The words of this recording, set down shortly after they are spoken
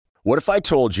What if I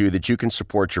told you that you can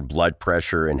support your blood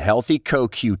pressure and healthy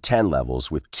CoQ10 levels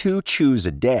with 2 chews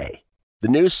a day? The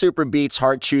new Super Beats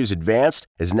Heart Chews Advanced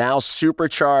is now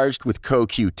supercharged with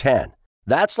CoQ10.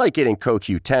 That's like getting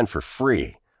CoQ10 for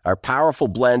free. Our powerful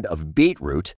blend of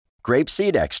beetroot,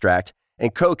 grapeseed extract,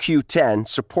 and CoQ10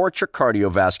 supports your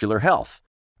cardiovascular health.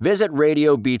 Visit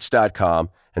radiobeats.com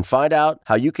and find out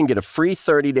how you can get a free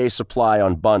 30-day supply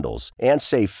on bundles and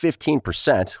save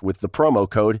 15% with the promo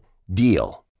code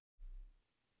DEAL.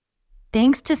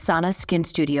 Thanks to Sana Skin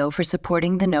Studio for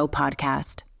supporting the No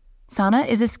Podcast. Sana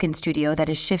is a skin studio that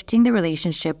is shifting the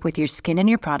relationship with your skin and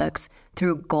your products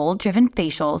through goal-driven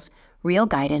facials, real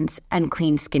guidance, and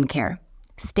clean skincare.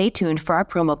 Stay tuned for our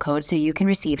promo code so you can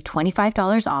receive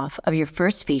 $25 off of your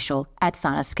first facial at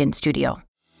Sana Skin Studio.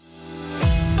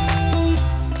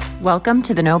 Welcome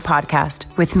to the No Podcast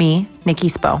with me, Nikki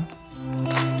Spo.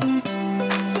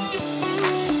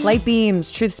 Light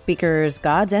beams, truth speakers,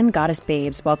 gods and goddess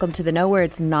babes, welcome to the No, where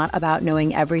it's not about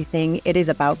knowing everything. It is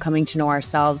about coming to know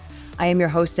ourselves. I am your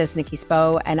hostess, Nikki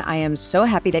Spo, and I am so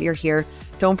happy that you're here.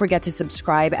 Don't forget to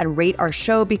subscribe and rate our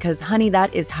show because, honey,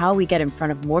 that is how we get in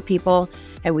front of more people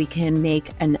and we can make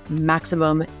a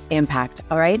maximum impact,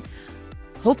 all right?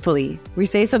 Hopefully, we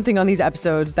say something on these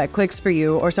episodes that clicks for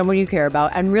you or someone you care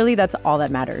about, and really that's all that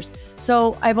matters.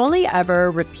 So I've only ever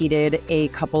repeated a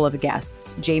couple of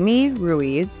guests, Jamie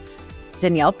Ruiz,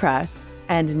 Danielle Press,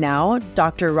 and now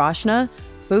Dr. Rachna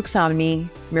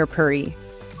Buxani-Mirpuri,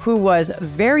 who was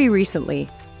very recently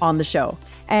on the show.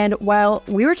 And while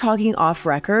we were talking off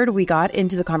record, we got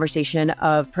into the conversation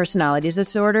of personality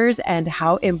disorders and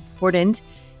how important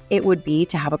it would be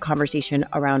to have a conversation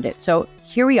around it. So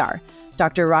here we are.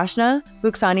 Dr. Rachna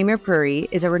Buxani-Mirpuri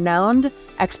is a renowned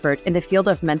expert in the field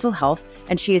of mental health,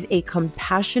 and she is a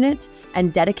compassionate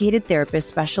and dedicated therapist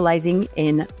specializing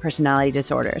in personality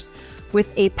disorders.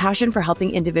 With a passion for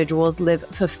helping individuals live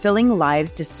fulfilling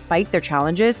lives despite their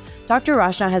challenges, Dr.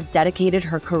 Rachna has dedicated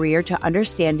her career to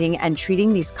understanding and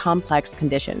treating these complex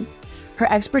conditions.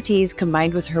 Her expertise,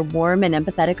 combined with her warm and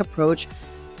empathetic approach,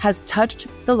 has touched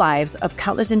the lives of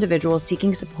countless individuals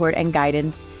seeking support and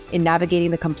guidance in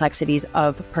navigating the complexities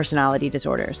of personality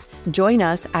disorders. Join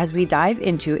us as we dive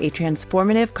into a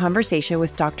transformative conversation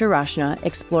with Dr. Rachna,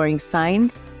 exploring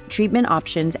signs, treatment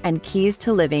options, and keys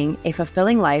to living a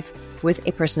fulfilling life with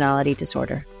a personality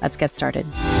disorder. Let's get started.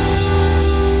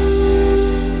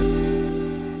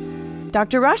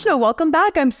 Dr. Rachna, welcome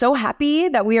back. I'm so happy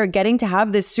that we are getting to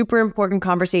have this super important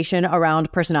conversation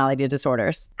around personality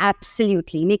disorders.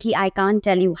 Absolutely. Nikki, I can't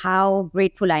tell you how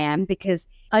grateful I am because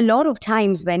a lot of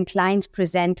times when clients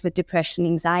present with depression,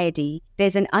 anxiety,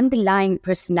 there's an underlying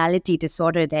personality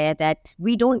disorder there that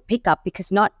we don't pick up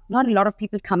because not a lot of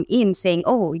people come in saying,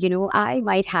 oh, I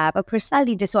might have a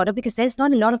personality disorder because there's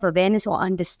not a lot of awareness or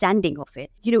understanding of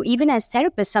it. Even as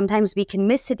therapists, sometimes we can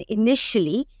miss it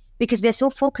initially because we're so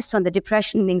focused on the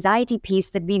depression and anxiety piece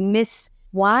that we miss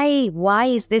why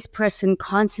is this person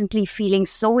constantly feeling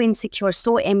so insecure,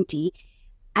 so empty?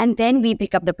 And then we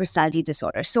pick up the personality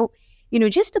disorder. So,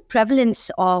 just the prevalence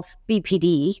of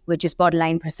BPD, which is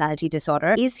borderline personality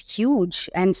disorder, is huge.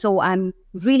 And so I'm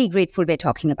really grateful we're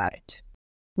talking about it.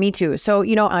 Me too. So,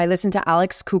 I listened to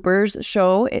Alex Cooper's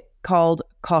show called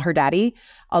Call Her Daddy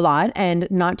a lot. And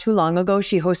not too long ago,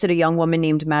 she hosted a young woman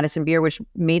named Madison Beer, which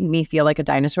made me feel like a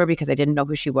dinosaur because I didn't know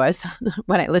who she was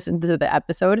when I listened to the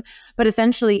episode. But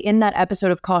essentially in that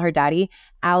episode of Call Her Daddy,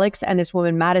 Alex and this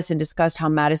woman, Madison, discussed how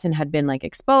Madison had been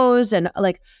exposed and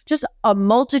just a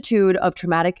multitude of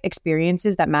traumatic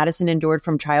experiences that Madison endured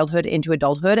from childhood into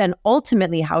adulthood, and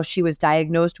ultimately how she was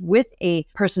diagnosed with a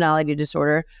personality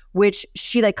disorder, which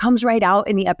she comes right out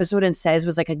in the episode and says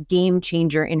was a game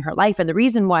changer in her life. And the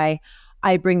reason why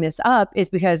I bring this up is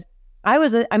because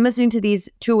I'm listening to these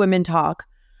two women talk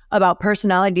about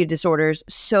personality disorders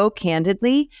so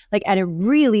candidly, and it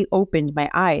really opened my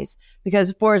eyes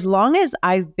because for as long as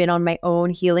I've been on my own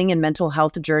healing and mental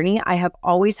health journey, I have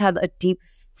always had a deep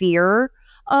fear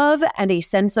of and a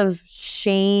sense of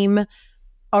shame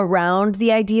around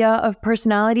the idea of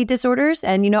personality disorders.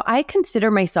 And, I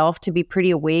consider myself to be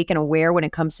pretty awake and aware when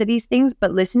it comes to these things,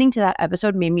 but listening to that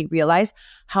episode made me realize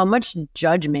how much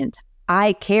judgment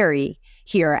I carry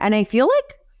here. And I feel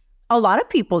like a lot of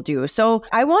people do. So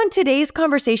I want today's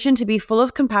conversation to be full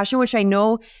of compassion, which I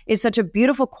know is such a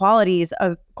beautiful quality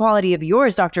of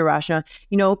yours, Dr. Rachna,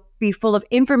 be full of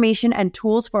information and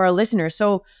tools for our listeners.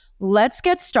 So let's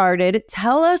get started.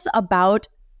 Tell us about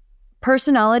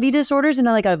personality disorders in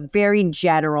a very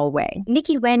general way.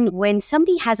 Nikki, when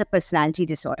somebody has a personality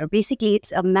disorder, basically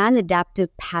it's a maladaptive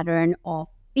pattern of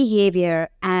behavior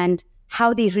and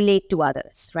how they relate to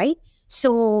others, right?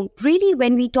 So really,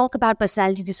 when we talk about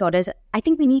personality disorders, I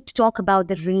think we need to talk about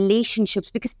the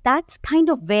relationships, because that's kind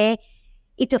of where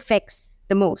it affects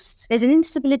the most. There's an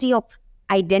instability of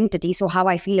identity, so how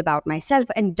I feel about myself,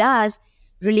 and thus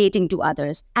relating to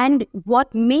others. And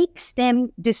what makes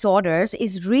them disorders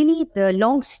is really the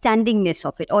long-standingness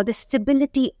of it, or the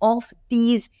stability of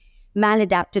these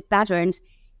maladaptive patterns.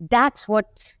 That's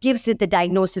what gives it the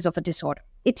diagnosis of a disorder.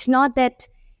 It's not that,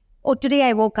 oh, today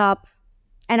I woke up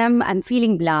and I'm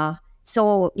feeling blah,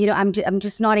 so I'm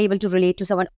just not able to relate to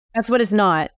someone. That's what it's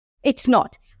not. It's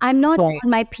not. I'm not Right. on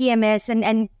my PMS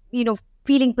and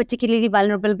feeling particularly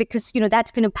vulnerable, because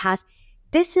that's going to pass.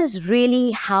 This is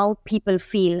really how people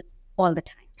feel all the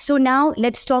time. So now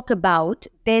let's talk about,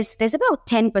 there's about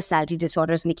 10 personality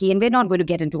disorders, Nikki, and we're not going to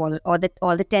get into all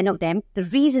the 10 of them. The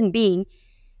reason being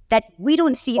that we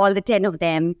don't see all the 10 of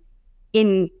them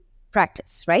in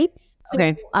practice, right?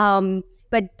 Okay.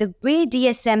 But the way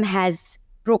DSM has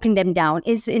broken them down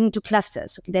is into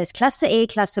clusters. There's cluster A,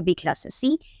 cluster B, cluster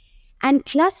C. And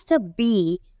cluster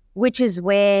B, which is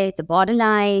where the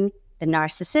borderline, the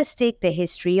narcissistic, the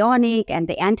histrionic, and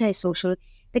the antisocial,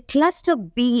 the cluster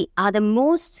B are the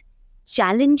most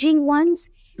challenging ones.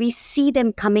 We see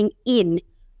them coming in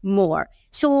more.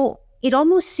 So it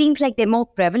almost seems like they're more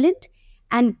prevalent.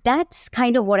 And that's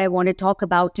kind of what I want to talk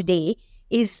about today,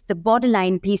 is the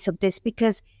borderline piece of this,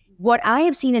 because what I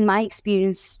have seen in my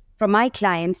experience from my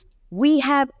clients, we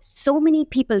have so many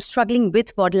people struggling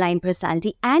with borderline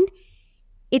personality, and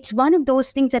it's one of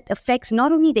those things that affects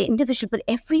not only the individual, but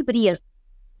everybody else.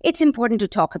 It's important to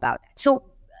talk about that. So,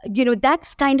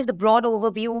 that's kind of the broad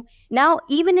overview. Now,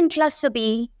 even in cluster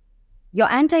B,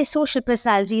 your antisocial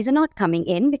personalities are not coming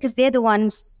in because they're the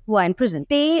ones who are in prison.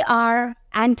 They are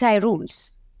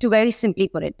anti-rules, to very simply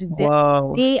put it.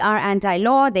 Whoa. They are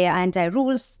anti-law, they are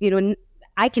anti-rules.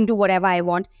 I can do whatever I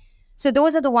want. So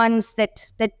those are the ones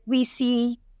that we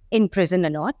see in prison a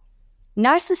lot.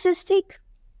 Narcissistic,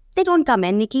 they don't come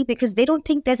in, Nikki, because they don't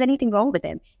think there's anything wrong with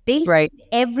them. They send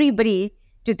everybody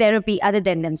to therapy other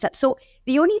than themselves. So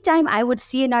the only time I would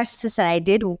see a narcissist, and I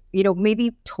did,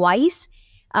 maybe twice,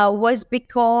 was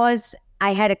because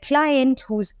I had a client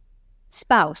whose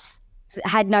spouse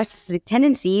had narcissistic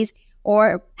tendencies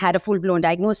or had a full-blown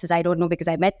diagnosis. I don't know, because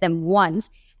I met them once.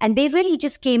 And they really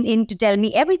just came in to tell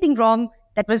me everything wrong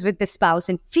that was with the spouse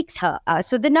and fix her.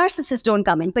 So the narcissists don't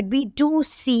come in. But we do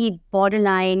see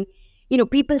borderline,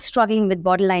 people struggling with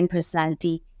borderline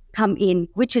personality come in,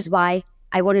 which is why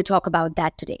I want to talk about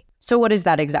that today. So what is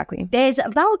that exactly? There's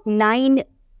about 9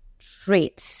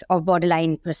 traits of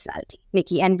borderline personality,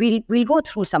 Nikki, and we'll go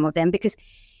through some of them, because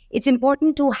it's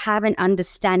important to have an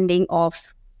understanding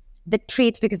of the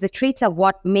traits, because the traits are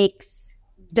what makes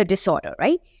the disorder,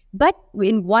 right? But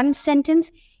in one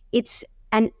sentence, it's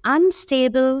an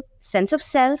unstable sense of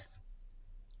self,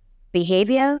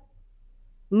 behavior,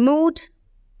 mood,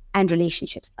 and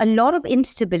relationships. A lot of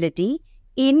instability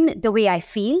in the way I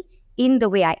feel, in the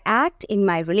way I act, in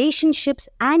my relationships,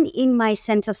 and in my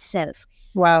sense of self.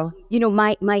 Wow.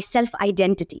 My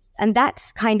self-identity. And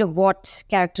that's kind of what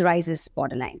characterizes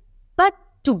borderline. But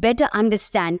to better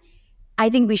understand, I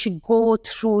think we should go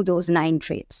through those 9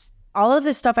 traits. All of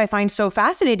this stuff I find so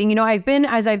fascinating. I've been,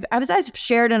 as I've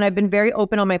shared, and I've been very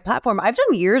open on my platform, I've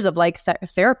done years of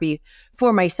therapy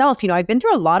for myself. I've been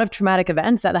through a lot of traumatic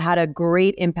events that had a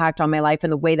great impact on my life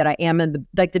and the way that I am, and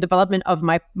the development of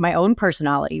my own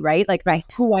personality, right?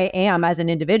 Who I am as an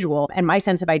individual and my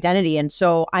sense of identity. And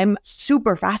so I'm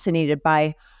super fascinated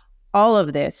by all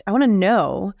of this. I want to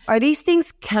know, are these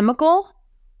things chemical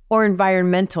or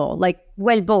environmental?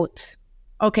 Well, both.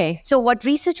 Okay. So what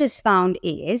research has found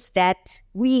is that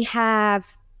we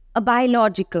have a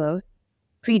biological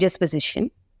predisposition,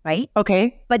 right?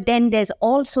 Okay. But then there's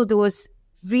also those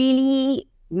really,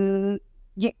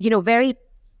 very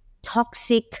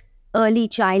toxic early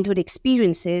childhood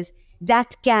experiences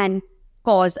that can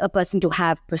cause a person to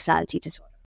have personality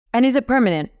disorder. And is it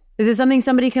permanent? Is it something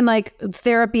somebody can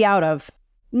therapy out of?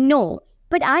 No.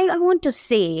 But I want to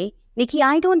say, Nikki,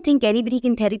 I don't think anybody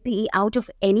can therapy out of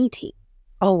anything.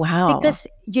 Oh, wow. Because,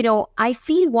 I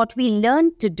feel what we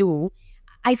learn to do,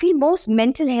 I feel most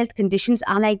mental health conditions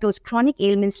are like those chronic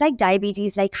ailments, like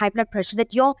diabetes, like high blood pressure,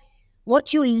 that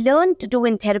what you learn to do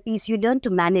in therapy is you learn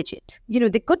to manage it.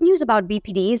 The good news about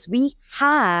BPD is we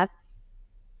have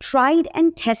tried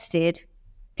and tested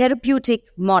therapeutic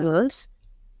models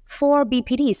for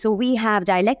BPD. So we have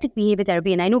dialectic behavior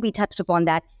therapy, and I know we touched upon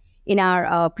that in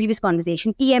our previous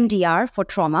conversation, EMDR for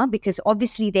trauma, because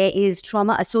obviously there is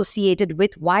trauma associated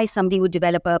with why somebody would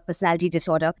develop a personality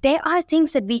disorder. There are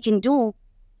things that we can do,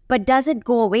 but does it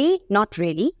go away? Not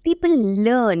really. People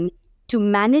learn to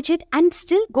manage it and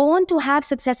still go on to have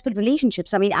successful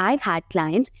relationships. I mean, I've had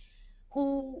clients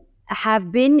who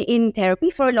have been in therapy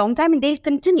for a long time and they'll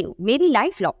continue, maybe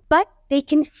lifelong, but they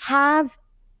can have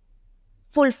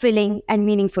fulfilling and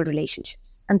meaningful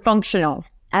relationships. And functional.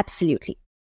 Absolutely.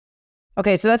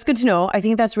 Okay, so that's good to know. I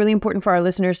think that's really important for our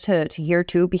listeners to hear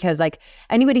too, because like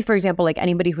anybody, for example, like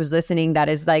anybody who's listening that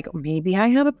is like, maybe I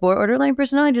have a borderline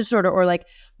personality disorder, or like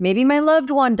maybe my loved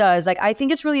one does. Like, I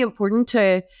think it's really important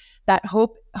to that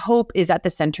hope is at the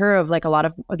center of like a lot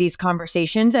of these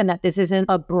conversations, and that this isn't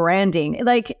a branding.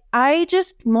 Like, I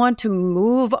just want to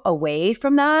move away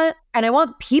from that. And I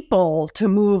want people to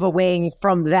move away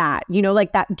from that, you know,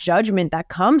 like that judgment that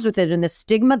comes with it and the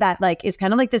stigma that like is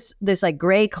kind of like this like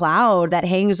gray cloud that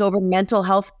hangs over mental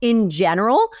health in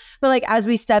general. But like, as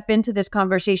we step into this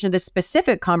conversation, this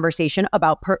specific conversation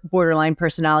about borderline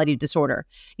personality disorder,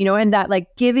 you know, and that like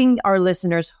giving our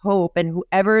listeners hope, and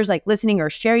whoever's like listening or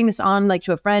sharing this on like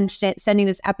to a friend, sending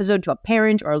this episode to a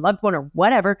parent or a loved one or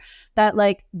whatever, that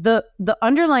like the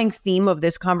underlying theme of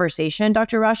this conversation,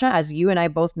 Dr. Rachna, as you and I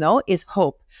both know, is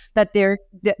hope. That there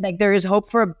is hope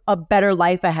for a better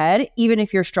life ahead, even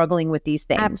if you're struggling with these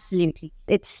things. Absolutely.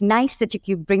 It's nice that you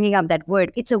keep bringing up that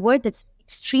word. It's a word that's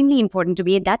extremely important to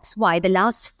me. That's why the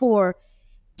last 4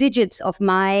 digits of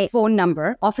my phone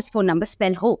number, office phone number,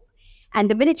 spell hope. And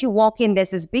the minute you walk in,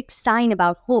 there's this big sign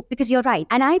about hope, because you're right.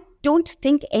 And I don't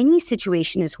think any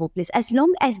situation is hopeless as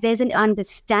long as there's an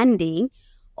understanding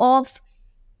of,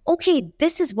 okay,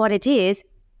 this is what it is.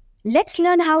 Let's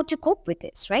learn how to cope with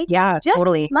this, right? Yeah, just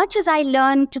totally. As much as I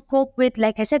learned to cope with,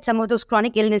 like I said, some of those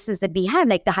chronic illnesses that we have,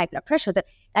 like the high blood pressure, the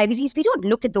diabetes, we don't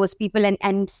look at those people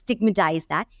and stigmatize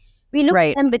that. We look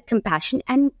at them with compassion,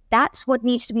 and that's what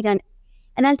needs to be done.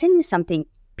 And I'll tell you something,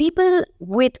 people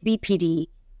with BPD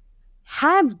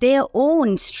have their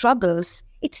own struggles.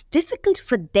 It's difficult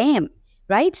for them,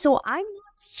 right? So I'm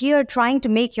not here trying to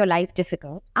make your life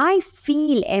difficult. I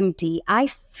feel empty. I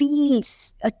feel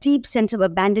a deep sense of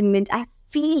abandonment. I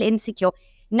feel insecure.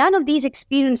 None of these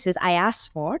experiences I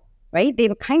asked for, right? They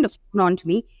were kind of thrown on to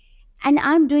me, and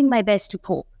I'm doing my best to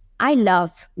cope. I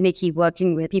love, Nikki,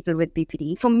 working with people with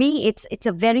BPD. For me, it's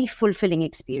a very fulfilling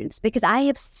experience, because I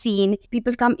have seen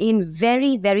people come in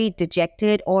very, very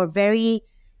dejected or very,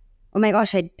 oh my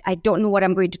gosh, I don't know what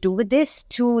I'm going to do with this,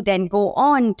 to then go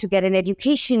on to get an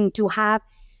education, to have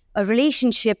a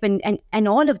relationship and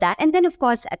all of that. And then, of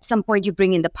course, at some point you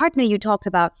bring in the partner, you talk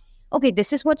about, okay,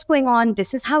 this is what's going on.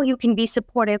 This is how you can be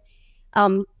supportive.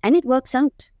 And it works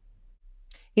out.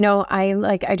 You know,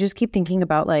 I just keep thinking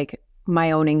about like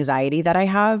my own anxiety that I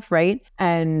have, right?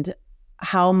 And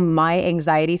how my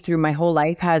anxiety through my whole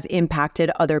life has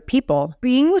impacted other people.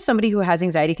 Being with somebody who has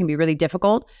anxiety can be really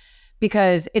difficult,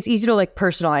 because it's easy to like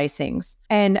personalize things.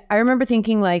 And I remember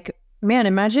thinking like, man,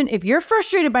 imagine if you're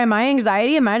frustrated by my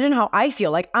anxiety, imagine how I feel.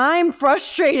 Like, I'm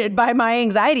frustrated by my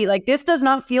anxiety. Like, this does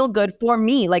not feel good for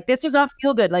me. Like, this does not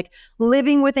feel good. Like,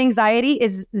 living with anxiety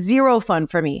is zero fun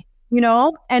for me, you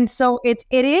know? And so it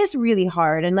is really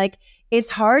hard. And like, it's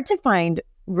hard to find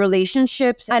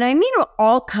relationships. And I mean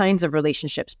all kinds of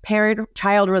relationships,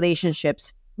 parent-child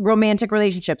relationships, romantic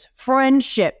relationships,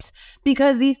 friendships,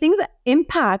 because these things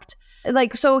impact.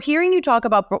 Like, so hearing you talk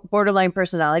about borderline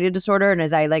personality disorder, and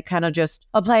as I like kind of just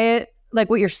apply it, like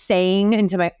what you're saying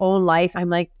into my own life, I'm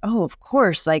like, oh, of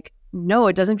course, like, no,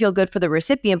 it doesn't feel good for the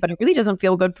recipient, but it really doesn't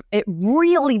feel good. It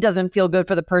really doesn't feel good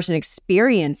for the person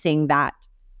experiencing that.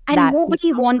 And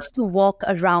nobody wants to walk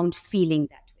around feeling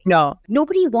that way. No.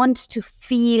 Nobody wants to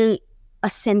feel a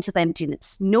sense of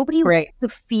emptiness. Nobody wants to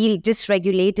feel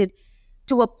dysregulated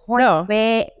to a point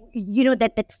where, you know,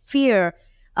 that fear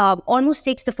almost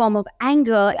takes the form of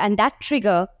anger, and that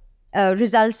trigger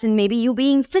results in maybe you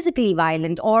being physically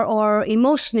violent or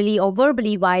emotionally or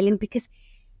verbally violent, because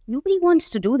nobody wants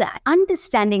to do that.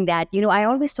 Understanding that, you know, I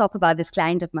always talk about this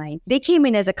client of mine. They came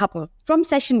in as a couple. From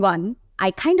session 1, I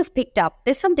kind of picked up,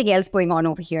 there's something else going on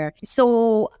over here.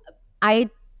 So I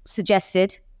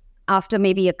suggested, after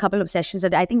maybe a couple of sessions,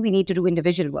 that I think we need to do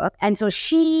individual work. And so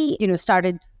she, you know,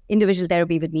 started individual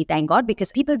therapy with me, thank God,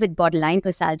 because people with borderline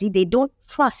personality, they don't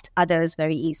trust others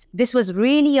very easy. This was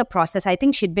really a process. I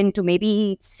think she'd been to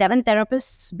maybe 7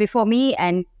 therapists before me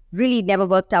and really never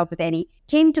worked out with any.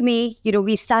 Came to me, you know,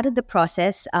 we started the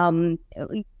process,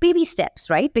 baby steps,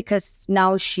 right? Because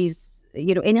now she's,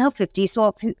 you know, in her 50s.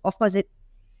 So of course,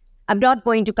 I'm not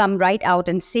going to come right out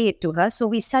and say it to her. So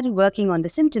we started working on the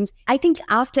symptoms. I think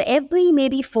after every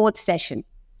maybe 4th session,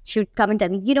 she would come and tell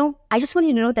me, you know, I just want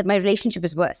you to know that my relationship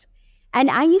is worse. And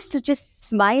I used to just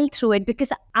smile through it,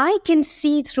 because I can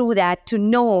see through that to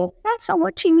know that's not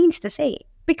what she means to say,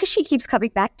 because she keeps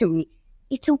coming back to me.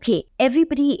 it's okay.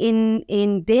 Everybody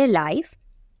in their life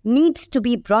needs to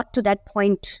be brought to that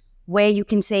point where you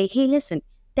can say, hey, listen,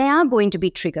 there are going to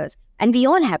be triggers. And we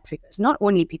all have triggers, not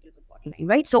only people with borderline,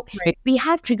 right? So we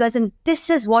have triggers, and this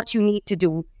is what you need to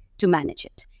do to manage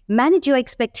it. Manage your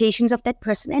expectations of that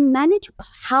person and manage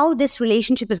how this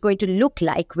relationship is going to look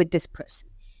like with this person.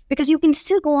 Because you can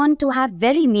still go on to have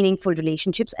very meaningful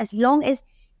relationships as long as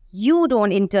you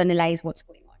don't internalize what's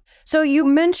going on. So you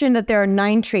mentioned that there are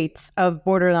 9 traits of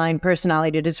borderline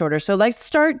personality disorder. So let's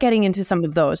start getting into some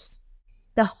of those.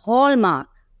 The hallmark,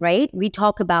 right? We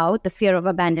talk about the fear of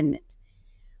abandonment.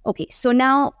 Okay, so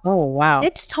now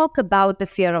let's talk about the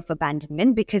fear of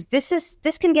abandonment, because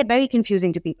this can get very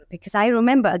confusing to people. Because I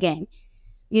remember, again,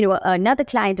 another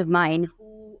client of mine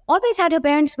who always had her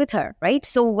parents with her, right?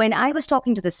 So when I was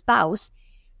talking to the spouse,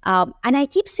 and I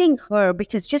keep saying her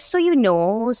because, just so you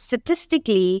know,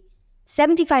 statistically,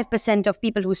 75% of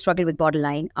people who struggle with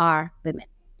borderline are women.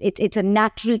 It's a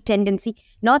natural tendency.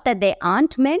 Not that there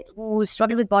aren't men who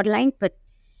struggle with borderline, but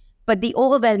the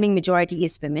overwhelming majority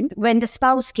is women. When the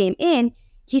spouse came in,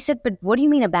 he said, but what do you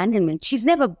mean abandonment? She's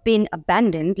never been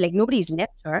abandoned, like nobody's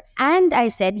left her. And I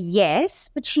said, yes,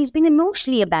 but she's been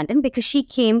emotionally abandoned because she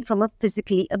came from a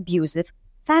physically abusive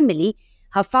family.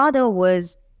 Her father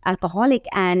was alcoholic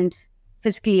and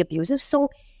physically abusive. So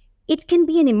it can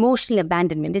be an emotional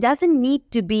abandonment. It doesn't need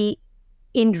to be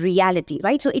in reality,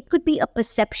 right? So it could be a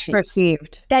perception.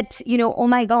 Perceived. That, oh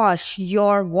my gosh,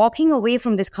 you're walking away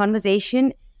from this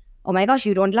conversation. Oh my gosh,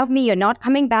 you don't love me. You're not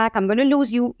coming back. I'm going to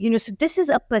lose you. So this is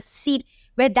a perceived,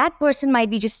 where that person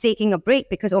might be just taking a break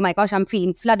because, oh my gosh, I'm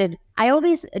feeling flooded. I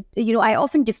always, I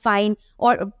often define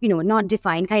or, not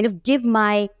define, kind of give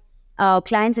my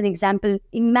clients an example.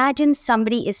 Imagine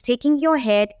somebody is taking your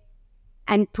head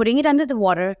and putting it under the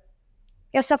water.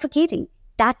 You're suffocating.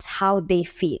 That's how they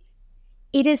feel.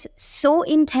 It is so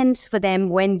intense for them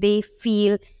when they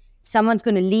feel someone's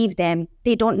going to leave them.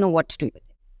 They don't know what to do with it.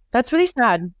 That's really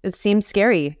sad. It seems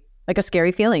scary, like a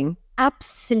scary feeling.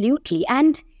 Absolutely.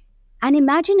 And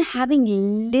imagine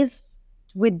having lived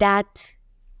with that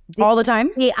all the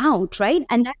time. Way out, right?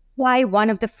 And that's why one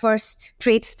of the first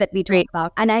traits that we talk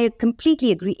about, and I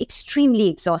completely agree, extremely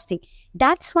exhausting.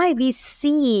 That's why we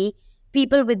see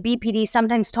people with BPD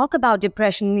sometimes talk about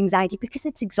depression and anxiety, because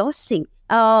it's exhausting.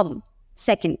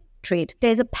 Second trait,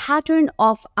 there's a pattern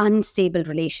of unstable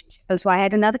relationships. So I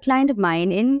had another client of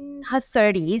mine in her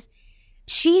 30s.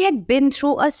 She had been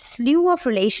through a slew of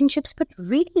relationships, but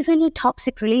really, really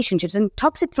toxic relationships, and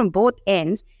toxic from both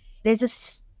ends.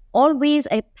 There's always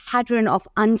a pattern of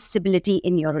instability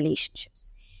in your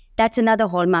relationships. That's another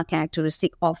hallmark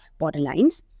characteristic of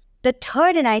borderlines. The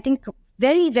third, and I think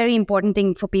very, very important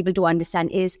thing for people to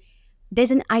understand, is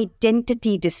there's an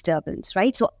identity disturbance,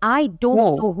 right? So I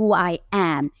don't know who I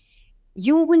am.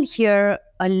 You will hear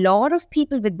a lot of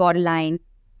people with borderline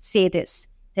say this,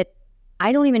 that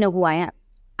I don't even know who I am.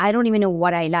 I don't even know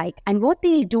what I like. And what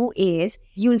they'll do is,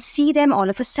 you'll see them all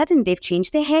of a sudden, they've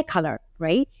changed their hair color,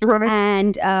 right?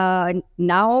 And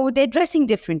now they're dressing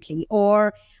differently,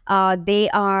 or they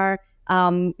are,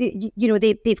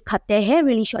 they've cut their hair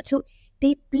really short. So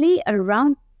they play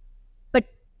around. But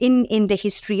in the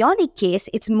histrionic case,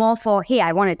 it's more for, hey,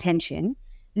 I want attention.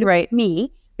 Look at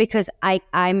me, because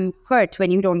I'm hurt when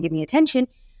you don't give me attention.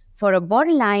 For a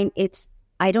borderline, it's,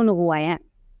 I don't know who I am.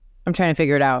 I'm trying to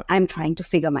figure it out. I'm trying to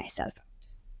figure myself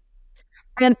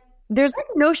out. And there's like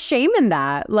no shame in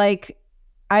that. Like,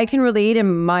 I can relate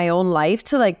in my own life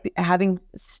to like having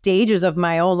stages of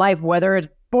my own life, whether it's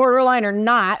borderline or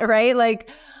not, right? Like,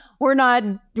 we're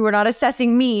not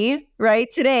assessing me, right,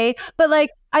 today. But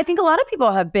like, I think a lot of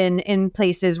people have been in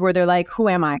places where they're like, who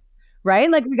am I?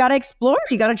 Right? Like, we got to explore.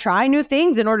 You got to try new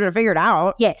things in order to figure it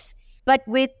out. Yes. But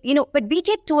but we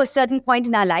get to a certain point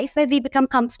in our life where we become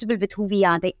comfortable with who we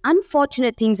are. The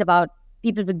unfortunate things about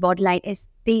people with borderline is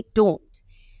they don't.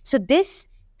 So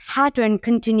this pattern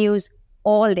continues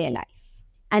all their life.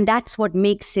 And that's what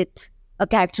makes it a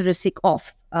characteristic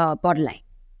of borderline.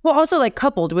 Well, also like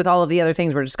coupled with all of the other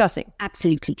things we're discussing.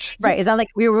 Absolutely. Right. It's not like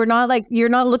we're not like, you're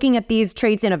not looking at these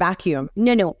traits in a vacuum.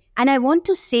 No. And I want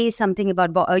to say something about,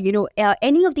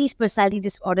 any of these personality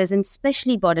disorders, and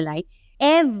especially borderline.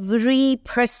 Every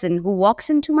person who walks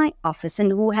into my office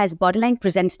and who has borderline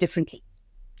presents differently.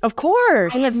 Of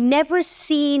course. I have never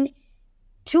seen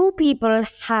two people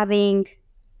having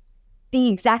the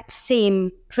exact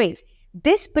same traits.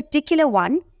 This particular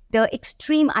one, the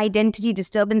extreme identity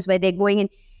disturbance where they're going in,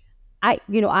 I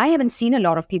haven't seen a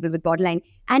lot of people with borderline.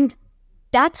 And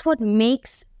that's what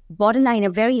makes borderline a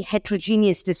very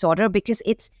heterogeneous disorder, because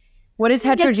it's... What is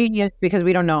heterogeneous? Because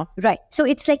we don't know. Right. So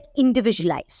it's like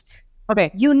individualized.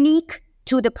 Okay. Unique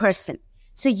to the person.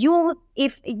 So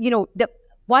the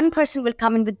one person will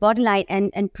come in with borderline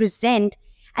and present,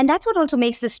 and that's what also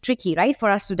makes this tricky, right, for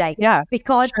us to diagnose. Yeah,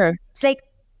 because sure. it's like,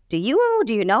 do you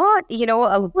not?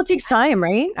 Well, it takes time,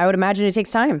 right? I would imagine it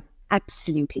takes time.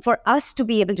 Absolutely. For us to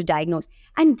be able to diagnose.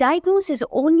 And diagnose is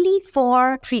only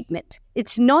for treatment.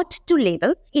 It's not to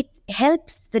label. It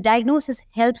helps, the diagnosis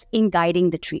helps in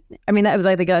guiding the treatment. I mean, I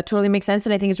think that totally makes sense.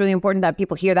 And I think it's really important that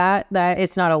people hear that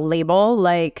it's not a label,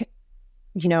 like,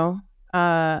 it's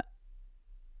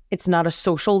not a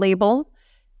social label.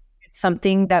 It's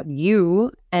something that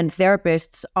you and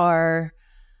therapists are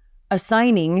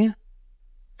assigning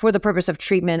for the purpose of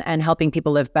treatment and helping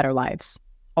people live better lives.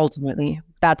 Ultimately,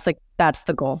 that's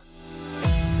the goal.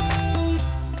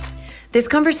 This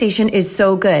conversation is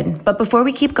so good, but before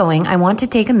we keep going, I want to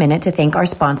take a minute to thank our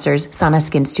sponsors, Sana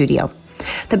Skin Studio.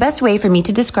 The best way for me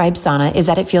to describe Sana is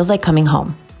that it feels like coming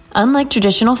home. Unlike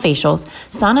traditional facials,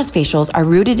 Sana's facials are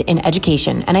rooted in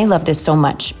education, and I love this so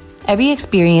much. Every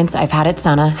experience I've had at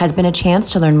Sana has been a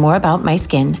chance to learn more about my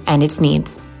skin and its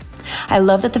needs. I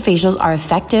love that the facials are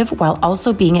effective while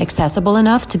also being accessible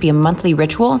enough to be a monthly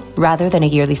ritual rather than a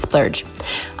yearly splurge.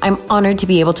 I'm honored to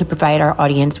be able to provide our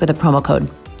audience with a promo code.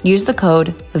 Use the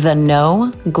code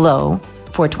THENOGLOW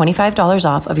for $25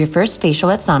 off of your first facial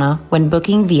at Sana when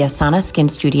booking via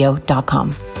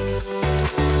sanaskinstudio.com.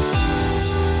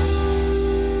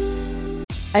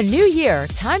 A new year,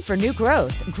 time for new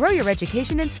growth. Grow your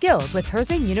education and skills with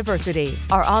Herzing University.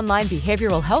 Our online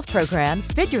behavioral health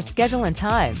programs fit your schedule and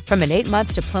time. From an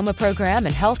 8-month diploma program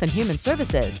in health and human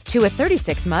services to a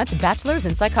 36-month bachelor's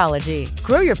in psychology.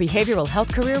 Grow your behavioral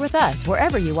health career with us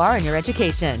wherever you are in your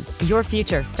education. Your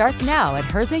future starts now at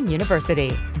Herzing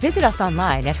University. Visit us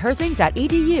online at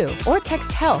herzing.edu or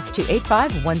text health to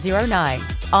 85109.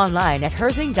 Online at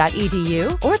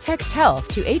herzing.edu or text health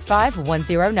to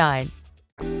 85109.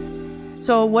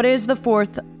 So what is the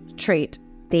fourth trait?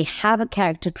 They have a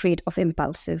character trait of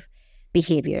impulsive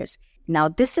behaviors. Now,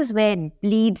 this is where it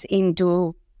bleeds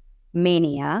into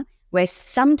mania, where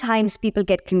sometimes people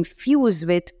get confused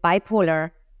with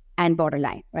bipolar and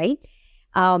borderline, right?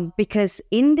 Because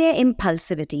in their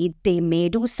impulsivity, they may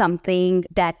do something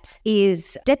that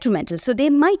is detrimental. So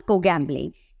they might go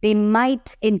gambling. They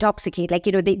might intoxicate,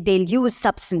 they'll use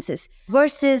substances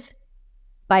versus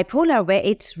bipolar, where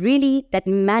it's really that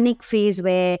manic phase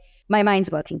where my mind's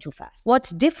working too fast. What's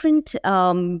different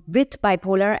with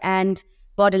bipolar and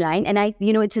borderline, and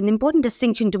it's an important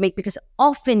distinction to make because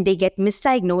often they get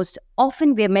misdiagnosed.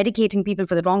 Often we're medicating people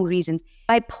for the wrong reasons.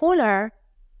 Bipolar,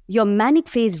 your manic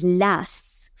phase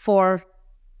lasts for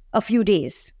a few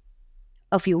days,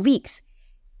 a few weeks.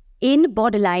 In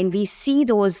borderline, we see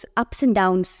those ups and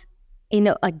downs in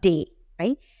a day,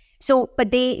 right? So,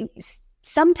 but they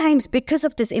sometimes, because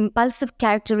of this impulsive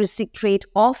characteristic trait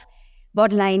of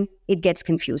borderline, it gets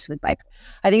confused with bipolar.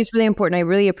 I think it's really important. I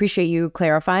really appreciate you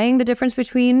clarifying the difference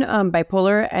between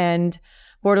bipolar and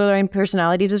borderline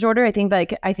personality disorder. I think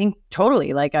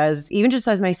totally,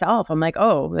 as myself, I'm like,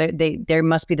 oh, they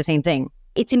must be the same thing.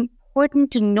 It's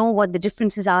important to know what the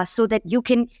differences are so that you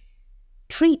can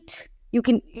treat,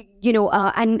 and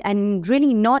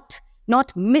really not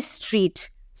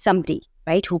mistreat somebody,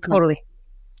 right? Who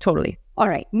Totally. All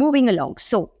right, moving along.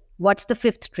 So what's the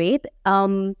fifth trait?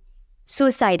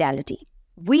 Suicidality.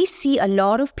 We see a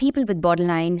lot of people with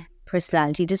borderline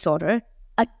personality disorder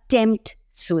attempt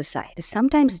suicide.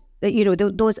 Sometimes,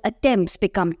 those attempts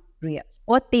become real.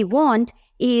 What they want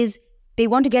is they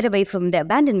want to get away from the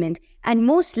abandonment. And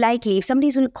most likely, if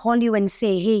somebody's going to call you and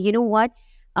say, hey, you know what?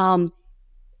 Come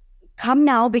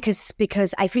now because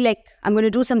I feel like I'm going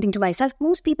to do something to myself.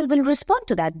 Most people will respond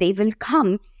to that. They will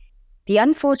come. The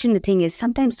unfortunate thing is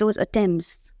sometimes those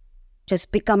attempts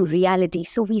just become reality.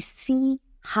 So we see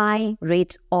high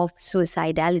rates of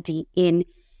suicidality in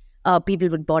people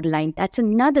with borderline. That's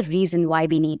another reason why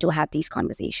we need to have these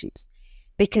conversations,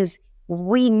 because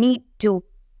we need to,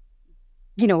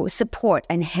 support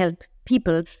and help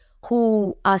people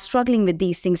who are struggling with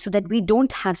these things so that we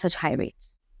don't have such high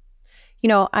rates.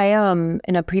 I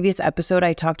in a previous episode,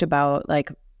 I talked about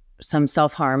some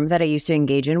self-harm that I used to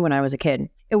engage in when I was a kid.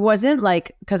 It wasn't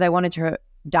because I wanted to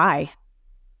die.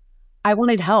 I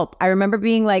wanted help. I remember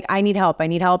being like, I need help.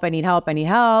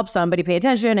 Somebody pay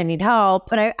attention. I need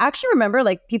help. And I actually remember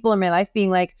people in my life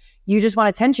being like, you just want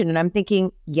attention. And I'm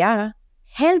thinking, yeah.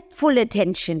 Helpful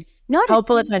attention, not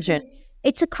helpful attention.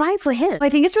 It's a cry for help. I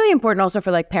think it's really important also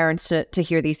for parents to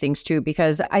hear these things too,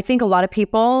 because I think a lot of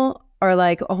people are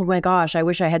like, oh my gosh, I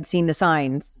wish I had seen the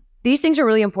signs. These things are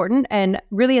really important. And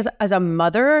really as a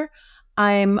mother,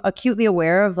 I'm acutely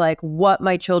aware of what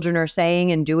my children are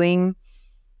saying and doing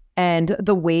and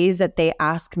the ways that they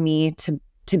ask me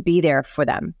to be there for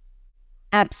them.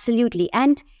 Absolutely.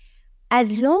 And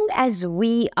as long as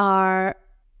we are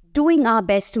doing our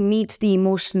best to meet the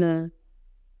emotional,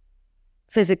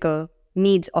 physical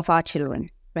needs of our children,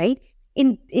 right?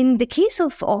 In the case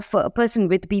of a person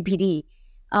with BPD,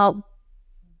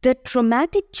 the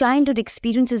traumatic childhood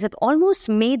experiences have almost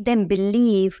made them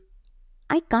believe,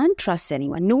 I can't trust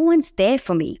anyone. No one's there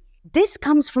for me. This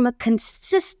comes from a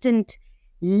consistent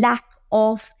lack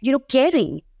of,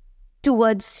 caring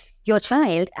towards your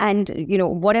child and,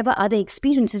 whatever other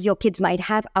experiences your kids might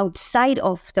have outside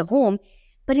of the home.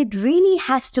 But it really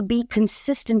has to be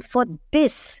consistent for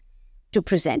this to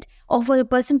present, or for a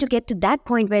person to get to that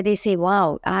point where they say,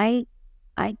 wow, I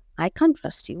can't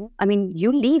trust you. I mean,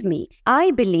 you leave me.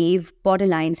 I believe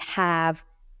borderlines have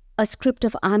a script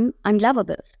of I'm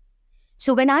unlovable.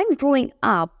 So when I'm growing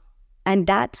up, and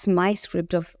that's my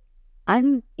script of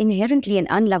I'm inherently an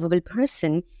unlovable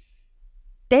person,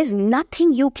 there's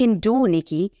nothing you can do,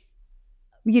 Nikki.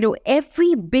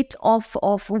 Every bit of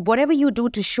whatever you do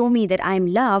to show me that I'm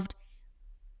loved.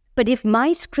 But if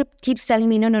my script keeps telling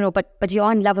me, no, but you're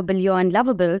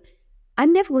unlovable,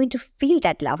 I'm never going to feel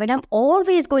that love. And I'm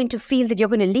always going to feel that you're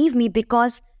going to leave me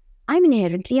because I'm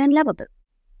inherently unlovable.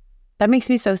 That makes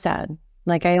me so sad.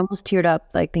 Like, I almost teared up,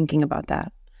 like, thinking about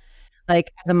that.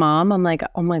 Like, as a mom, I'm like,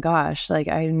 oh my gosh, like,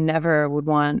 I never would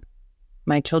want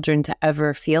my children to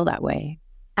ever feel that way.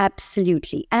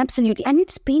 Absolutely. Absolutely. And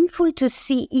it's painful to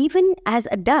see even as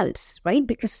adults, right?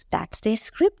 Because that's their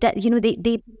script, that,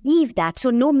 they believe that.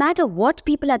 So no matter what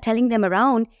people are telling them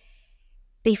around,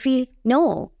 they feel,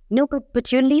 no,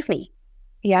 but you'll leave me.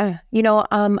 Yeah.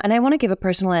 And I want to give a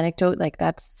personal anecdote. Like,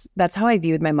 that's how I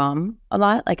viewed my mom a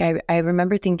lot. Like, I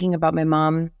remember thinking about my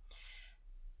mom,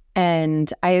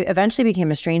 and I eventually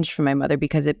became estranged from my mother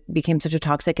because it became such a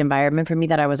toxic environment for me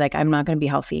that I was like, I'm not going to be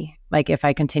healthy. Like, if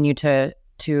I continue to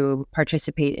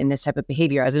participate in this type of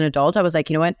behavior. As an adult, I was like,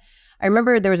 you know what? I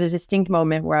remember there was a distinct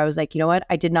moment where I was like, you know what?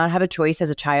 I did not have a choice as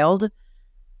a child.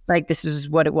 Like, this is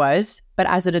what it was. But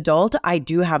as an adult, I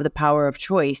do have the power of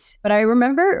choice. But I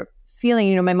remember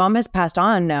feeling, my mom has passed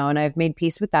on now, and I've made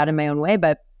peace with that in my own way.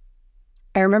 But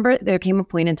I remember there came a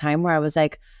point in time where I was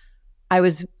like, I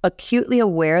was acutely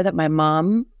aware that my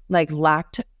mom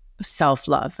lacked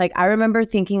self-love. Like, I remember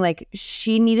thinking like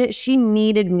she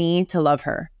needed me to love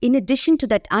her. In addition to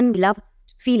that unloved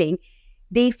feeling,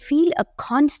 they feel a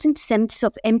constant sense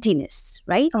of emptiness,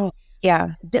 right? Oh,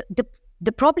 yeah.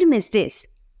 The problem is this.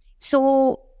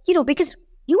 So, because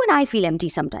you and I feel empty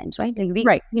sometimes, right? Like we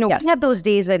have those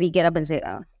days where we get up and say,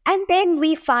 oh. And then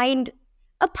we find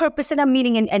a purpose and a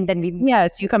meaning, and then we...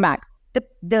 Yes, you come back.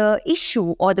 The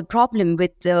issue or the problem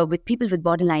with people with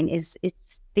borderline is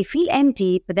they feel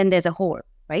empty, but then there's a hole,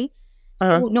 right?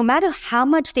 So no matter how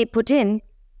much they put in,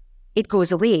 it goes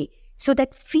away. So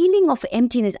that feeling of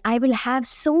emptiness, I will have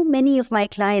so many of my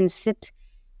clients sit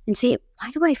and say,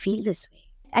 why do I feel this way?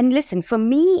 And listen, for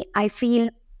me, I feel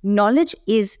knowledge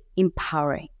is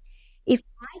empowering. If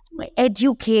I can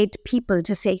educate people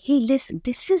to say, hey, listen,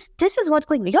 this is what's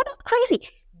going on. You're not crazy.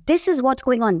 This is what's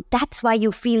going on. That's why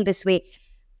you feel this way.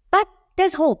 But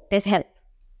there's hope. There's help.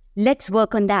 Let's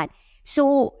work on that.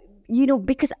 So,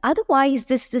 because otherwise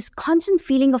this constant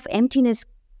feeling of emptiness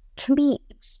can be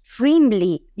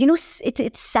extremely,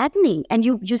 it's saddening. And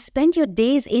you spend your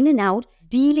days in and out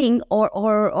dealing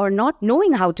or not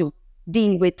knowing how to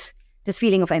deal with this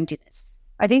feeling of emptiness.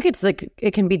 I think it's like,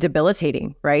 it can be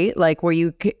debilitating, right? Like, where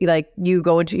you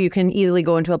can easily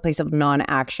go into a place of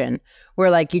non-action where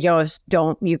like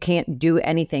you can't do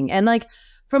anything. And like,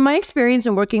 from my experience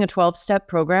in working a 12-step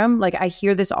program, like I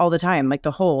hear this all the time, like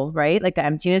the hole, right? Like the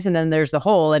emptiness, and then there's the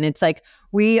hole. And it's like,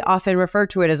 we often refer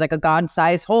to it as like a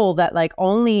God-sized hole that like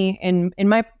only in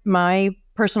my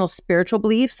personal spiritual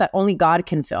beliefs that only God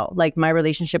can fill, like my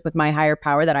relationship with my higher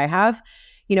power that I have,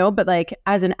 but like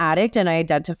as an addict, and I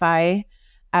identify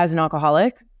as an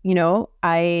alcoholic,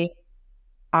 I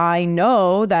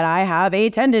know that I have a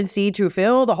tendency to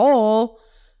fill the hole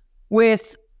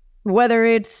with whether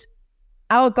it's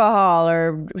alcohol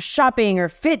or shopping or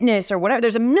fitness or whatever.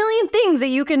 There's a million things that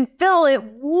you can fill it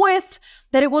with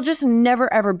that it will just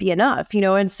never, ever be enough,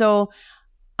 And so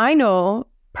I know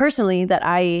personally that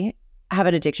I have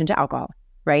an addiction to alcohol,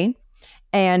 right?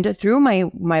 And through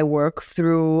my work,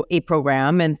 through a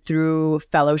program and through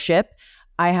fellowship,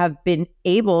 I have been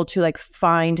able to like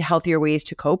find healthier ways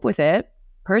to cope with it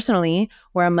personally,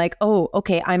 where I'm like, oh,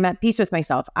 okay, I'm at peace with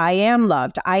myself. I am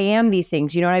loved. I am these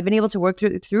things, and I've been able to work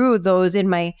through those in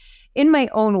my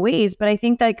own ways. But I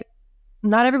think like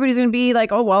not everybody's going to be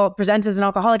like, oh, well, presents as an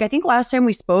alcoholic. I think last time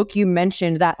we spoke, you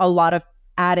mentioned that a lot of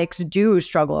addicts do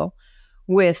struggle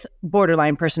with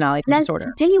borderline personality And disorder.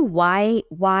 I'll tell you why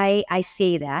I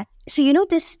say that. So, you know,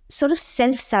 this sort of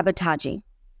self-sabotaging,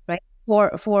 right,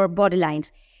 for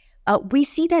borderlines, we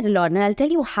see that a lot. And I'll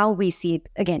tell you how we see it.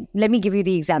 Again, let me give you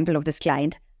the example of this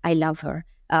client. I love her.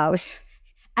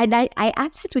 And I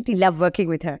absolutely love working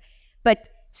with her. But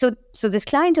so this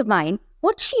client of mine,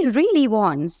 what she really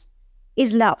wants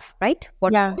is love, right?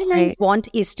 What borderlines want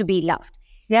is to be loved.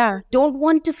 Yeah. Don't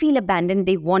want to feel abandoned.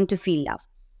 They want to feel loved.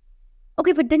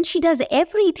 Okay, but then she does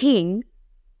everything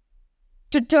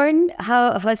to turn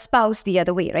her spouse the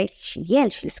other way, right? She'll yell,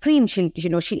 she'll scream, she'll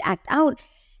act out.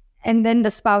 And then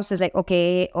the spouse is like,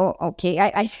 okay,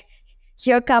 I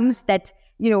here comes that,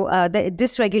 the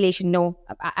dysregulation. No,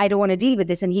 I don't want to deal with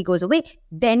this. And he goes away.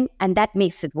 And that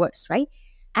makes it worse, right?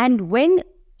 And when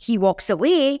he walks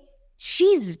away,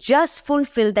 she's just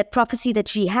fulfilled that prophecy that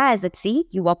she has that, see,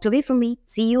 you walked away from me.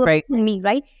 See, you abandoned me,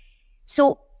 right?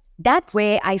 So that's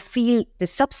where I feel the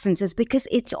substance is, because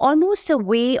it's almost a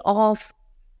way of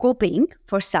coping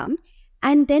for some.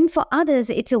 And then for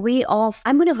others, it's a way of,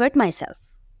 I'm going to hurt myself.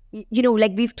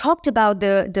 Like we've talked about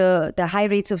the high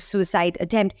rates of suicide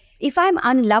attempt. If I'm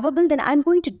unlovable, then I'm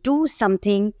going to do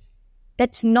something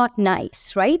that's not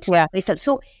nice, right? Yeah.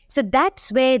 So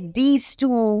that's where these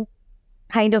two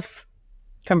kind of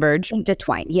converge,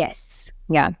 intertwine. Yes.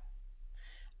 Yeah.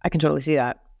 I can totally see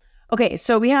that. Okay,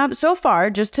 so we have, so far,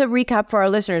 just to recap for our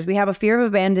listeners, we have a fear of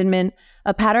abandonment,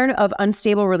 a pattern of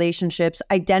unstable relationships,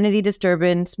 identity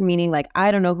disturbance, meaning like,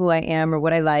 I don't know who I am or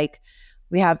what I like.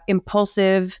 We have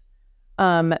impulsive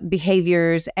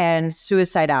behaviors and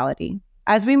suicidality.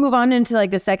 As we move on into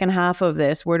like the second half of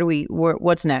this,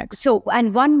 what's next? So,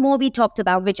 and one more we talked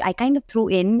about, which I kind of threw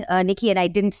in, Nikki, and I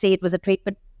didn't say it was a trait,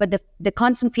 but the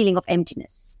constant feeling of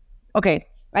emptiness. Okay.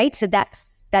 Right? So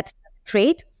that's a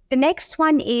trait. The next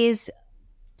one is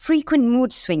frequent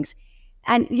mood swings.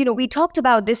 And, we talked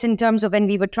about this in terms of when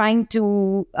we were trying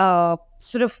to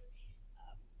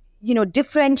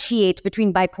differentiate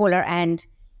between bipolar and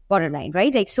borderline,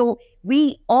 right? Like, so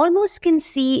we almost can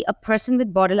see a person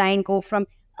with borderline go from,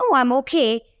 oh, I'm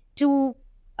okay, to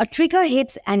a trigger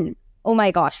hits and, oh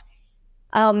my gosh.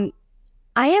 I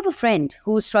have a friend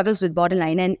who struggles with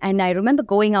borderline, and I remember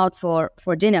going out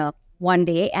for dinner one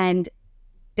day, and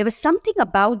there was something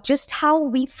about just how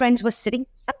we friends were sitting,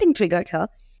 something triggered her.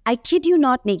 I kid you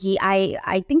not, Nikki,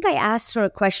 I think I asked her a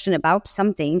question about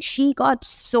something. She got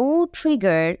so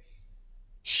triggered,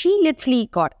 she literally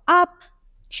got up,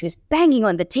 she was banging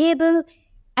on the table,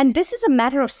 and this is a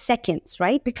matter of seconds,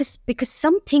 right? Because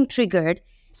something triggered,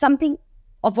 something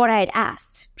of what I had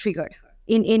asked triggered her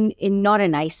in not a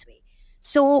nice way.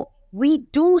 So we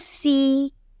do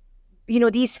see,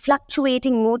 these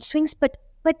fluctuating mood swings, but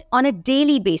on a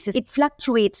daily basis, it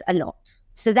fluctuates a lot.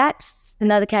 So that's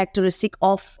another characteristic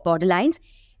of borderlines.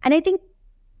 And I think,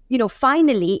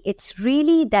 finally, it's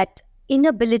really that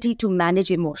inability to manage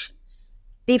emotions.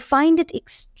 They find it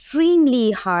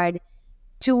extremely hard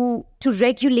to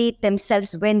regulate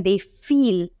themselves when they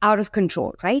feel out of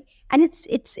control, right? And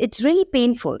it's really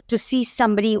painful to see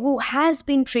somebody who has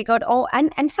been triggered,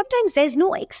 and sometimes there's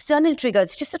no external trigger,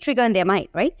 it's just a trigger in their mind,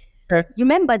 right? Sure.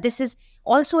 Remember, this is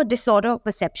also a disorder of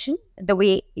perception, the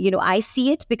way, I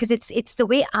see it, because it's the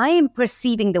way I am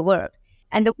perceiving the world.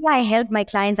 And the way I help my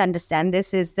clients understand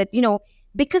this is that,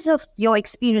 because of your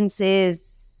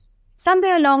experiences,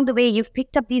 somewhere along the way, you've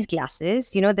picked up these glasses,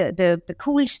 the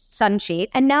cool sunshade.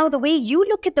 And now the way you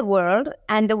look at the world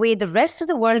and the way the rest of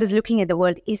the world is looking at the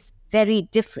world is very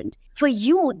different. For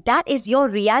you, that is your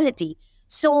reality.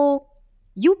 So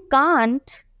you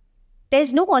can't,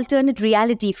 there's no alternate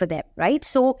reality for them, right?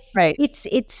 So right.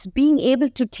 It's being able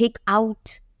to take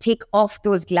off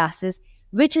those glasses,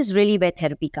 which is really where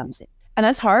therapy comes in. And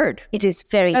that's hard. It is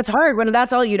that's hard when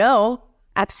that's all you know.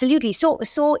 Absolutely.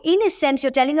 So in a sense,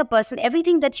 you're telling a person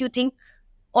everything that you think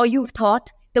or you've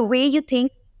thought, the way you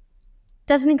think,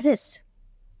 doesn't exist.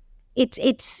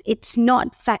 It's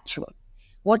not factual.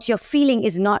 What you're feeling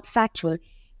is not factual.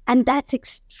 And that's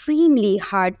extremely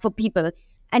hard for people.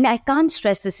 And I can't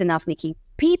stress this enough, Nikki.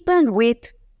 People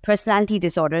with personality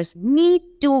disorders need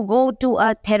to go to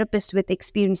a therapist with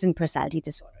experience in personality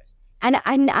disorders. And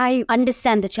I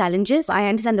understand the challenges. I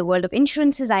understand the world of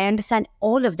insurances. I understand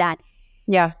all of that.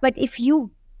 Yeah. But if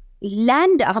you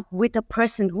land up with a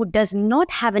person who does not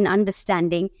have an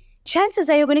understanding, chances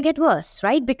are you're going to get worse,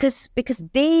 right? Because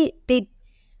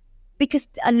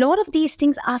a lot of these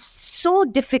things are so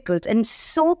difficult and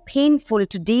so painful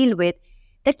to deal with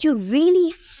that you really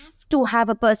have to have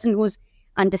a person who's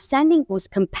understanding, who's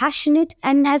compassionate,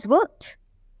 and has worked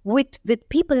with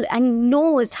people and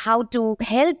knows how to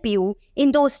help you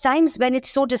in those times when it's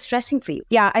so distressing for you.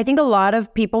 Yeah, I think a lot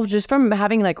of people, just from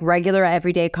having like regular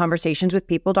everyday conversations with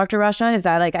people, Dr. Rachna, is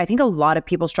that like, I think a lot of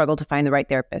people struggle to find the right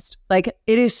therapist. Like,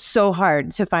 it is so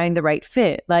hard to find the right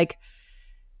fit. Like,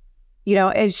 you know,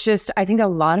 it's just, I think a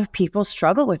lot of people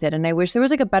struggle with it. And I wish there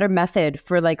was like a better method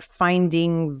for like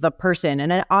finding the person.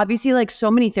 And obviously, like,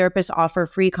 so many therapists offer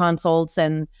free consults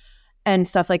and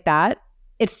stuff like that.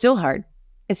 It's still hard.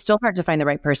 It's still hard to find the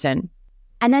right person.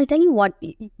 And I'll tell you what,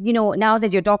 you know, now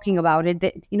that you're talking about it,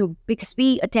 that, you know, because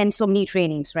we attend so many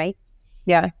trainings, right?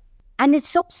 Yeah. And it's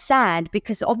so sad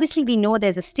because obviously we know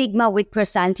there's a stigma with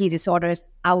personality disorders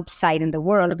outside in the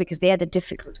world because they are the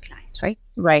difficult clients, right?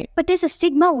 Right. But there's a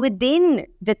stigma within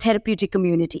the therapeutic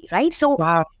community, right? So,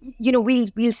 wow. You know,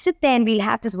 we'll sit there and we'll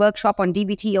have this workshop on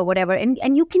DBT or whatever. And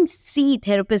you can see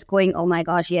therapists going, oh my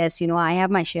gosh, yes, you know, I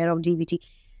have my share of DBT.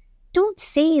 Don't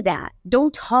say that.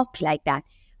 Don't talk like that.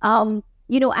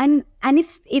 You know, and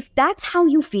if that's how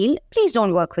you feel, please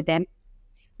don't work with them.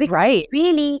 Because right.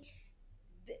 Really,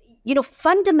 you know,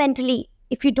 fundamentally,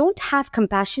 if you don't have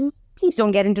compassion, please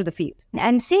don't get into the field.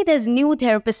 And say there's new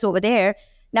therapists over there.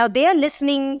 Now they are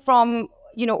listening from,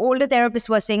 you know, older therapists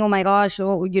who are saying, oh my gosh,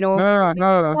 oh, you know,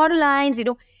 borderlines, you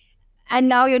know. And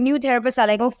now your new therapists are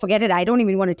like, oh, forget it. I don't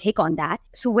even want to take on that.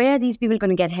 So where are these people going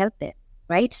to get help then?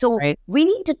 Right. So we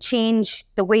need to change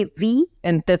the way we...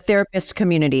 And the therapist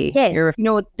community. Yes. You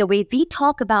know, the way we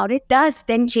talk about it does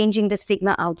then changing the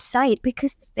stigma outside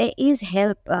because there is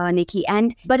help, Nikki.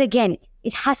 But again,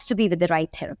 it has to be with the right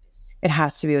therapist. It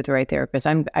has to be with the right therapist.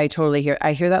 I totally hear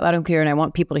that loud and clear. And I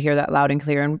want people to hear that loud and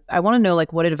clear. And I want to know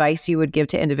like what advice you would give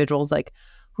to individuals like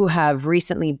who have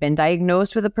recently been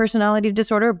diagnosed with a personality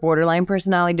disorder, borderline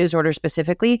personality disorder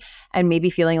specifically, and maybe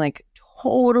feeling like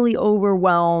totally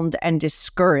overwhelmed and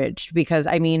discouraged because,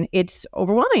 I mean, it's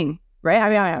overwhelming, right? I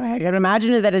mean, I can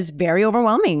imagine that it's very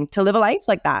overwhelming to live a life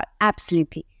like that.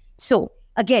 Absolutely. So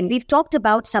again, we've talked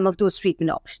about some of those treatment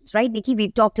options, right, Nikki?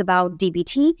 We've talked about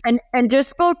DBT. And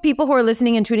just for people who are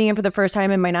listening and tuning in for the first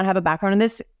time and might not have a background in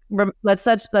this, let's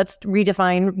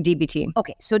redefine DBT.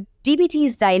 Okay, so DBT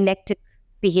is dialectic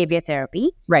behavior therapy.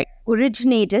 Right.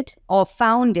 Originated or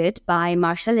founded by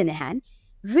Marsha Linehan,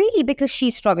 really because she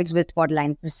struggles with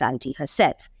borderline personality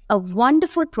herself. A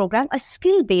wonderful program, a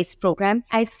skill-based program.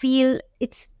 I feel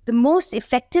it's the most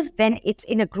effective when it's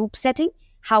in a group setting.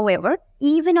 However,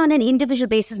 even on an individual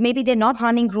basis, maybe they're not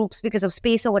running groups because of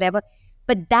space or whatever,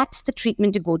 but that's the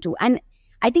treatment to go to. And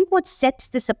I think what sets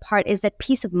this apart is that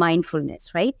piece of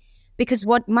mindfulness, right? Because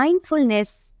what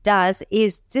mindfulness does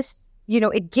is just, you know,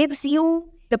 it gives you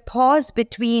the pause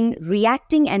between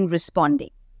reacting and responding.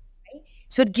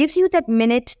 So it gives you that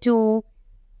minute to,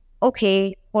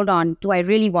 okay, hold on, do I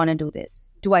really want to do this?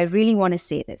 Do I really want to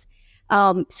say this?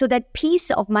 So that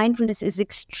piece of mindfulness is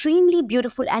extremely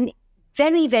beautiful and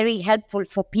very, very helpful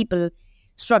for people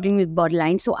struggling with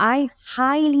borderline. So I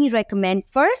highly recommend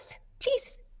first,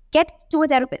 please get to a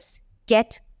therapist,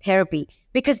 get therapy,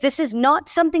 because this is not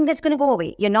something that's going to go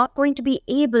away. You're not going to be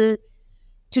able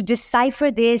to decipher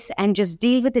this and just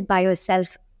deal with it by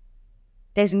yourself.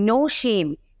 There's no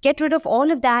shame. Get rid of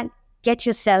all of that. Get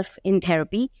yourself in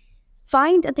therapy.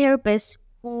 Find a therapist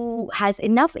who has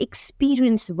enough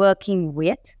experience working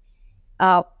with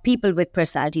people with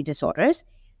personality disorders.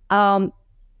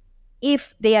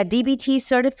 If they are DBT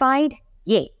certified,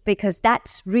 yay, because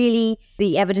that's really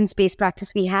the evidence-based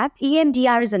practice we have.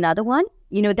 EMDR is another one.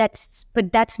 You know, that's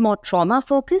more trauma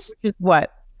focused. Just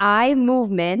what? Eye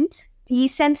movement,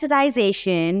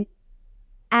 desensitization,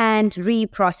 and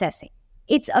reprocessing.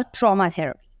 It's a trauma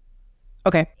therapy.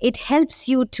 Okay. It helps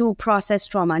you to process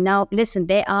trauma. Now, listen,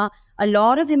 there are a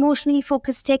lot of emotionally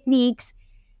focused techniques,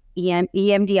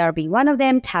 EMDR being one of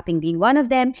them, tapping being one of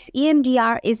them.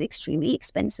 EMDR is extremely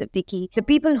expensive, Vicky. The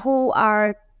people who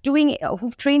are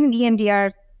who've trained in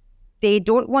EMDR, they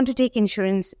don't want to take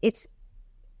insurance. It's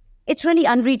really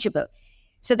unreachable.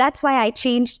 So that's why I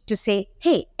changed to say,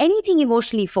 hey, anything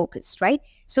emotionally focused, right?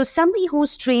 So somebody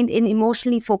who's trained in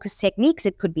emotionally focused techniques,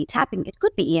 it could be tapping, it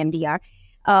could be EMDR,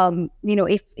 you know,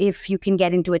 if you can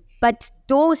get into it. But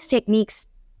those techniques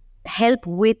help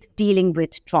with dealing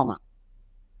with trauma.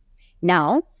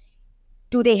 Now,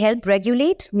 do they help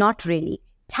regulate? Not really.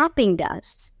 Tapping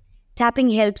does. Tapping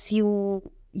helps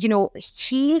you, you know,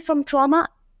 heal from trauma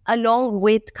along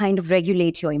with kind of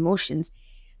regulate your emotions.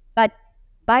 But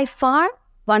by far,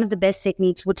 one of the best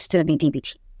techniques would still be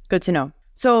DBT. Good to know.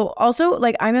 So also,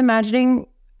 like, I'm imagining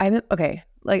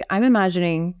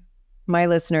my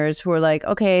listeners who are like,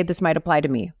 okay, this might apply to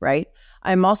me, right?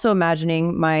 I'm also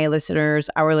imagining my listeners,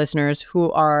 our listeners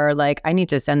who are like, I need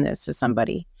to send this to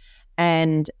somebody.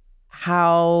 And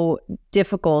how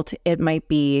difficult it might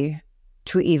be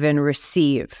to even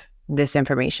receive this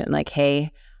information. Like,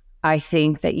 hey, I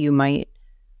think that you might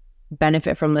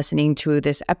benefit from listening to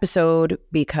this episode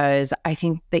because I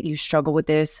think that you struggle with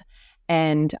this.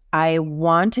 And I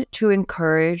want to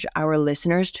encourage our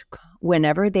listeners to,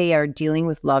 whenever they are dealing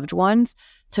with loved ones,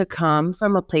 to come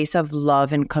from a place of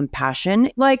love and compassion.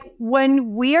 Like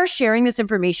when we are sharing this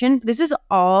information, this is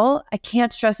all, I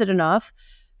can't stress it enough,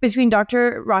 between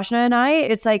Dr. Rachna and I,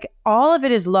 it's like all of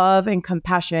it is love and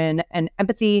compassion and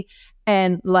empathy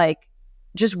and like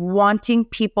just wanting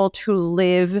people to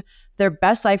live their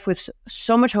best life with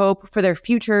so much hope for their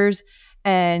futures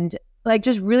and like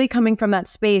just really coming from that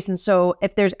space. And so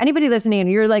if there's anybody listening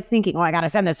and you're like thinking, oh, I got to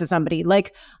send this to somebody,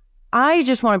 like I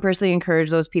just want to personally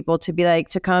encourage those people to be like,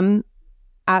 to come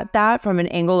at that from an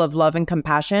angle of love and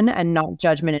compassion and not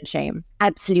judgment and shame.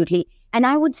 Absolutely. And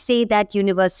I would say that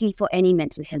universally for any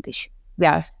mental health issue.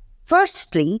 Yeah.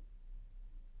 Firstly,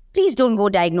 please don't go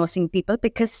diagnosing people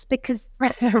because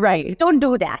right. Don't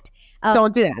do that.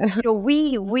 Don't do that. You know,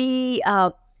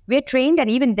 we're trained, and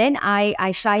even then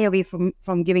I shy away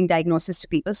from giving diagnosis to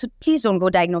people. So please don't go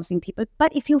diagnosing people.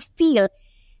 But if you feel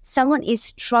someone is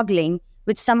struggling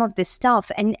with some of this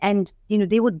stuff and you know,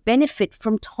 they would benefit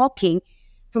from talking,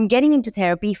 from getting into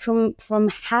therapy, from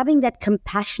having that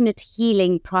compassionate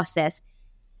healing process,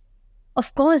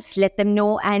 of course, let them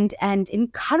know and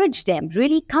encourage them.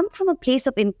 Really come from a place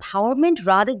of empowerment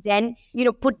rather than, you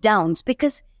know, put downs.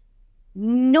 Because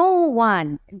no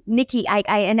one, Nikki,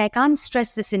 I can't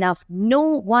stress this enough, no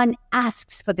one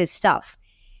asks for this stuff.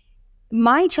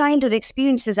 My childhood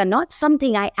experiences are not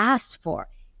something I asked for.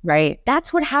 Right.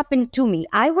 That's what happened to me.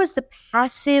 I was the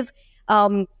passive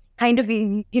kind of,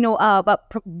 you know,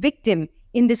 victim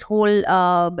in this whole,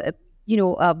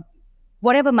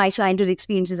 whatever my childhood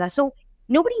experiences are. So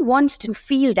nobody wants to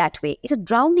feel that way. It's a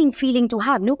drowning feeling to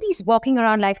have. Nobody's walking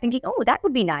around life thinking, oh, that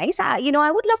would be nice. I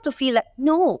would love to feel that.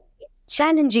 No, it's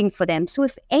challenging for them. So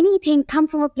if anything, come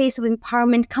from a place of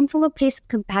empowerment, come from a place of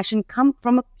compassion, come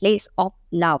from a place of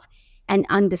love and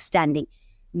understanding.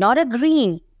 Not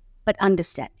agreeing, but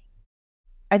understanding.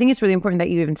 I think it's really important that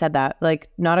you even said that, like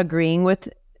not agreeing,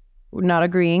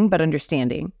 but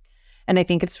understanding. And I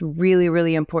think it's really,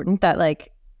 really important that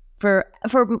like for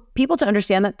people to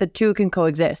understand that the two can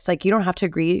coexist. Like you don't have to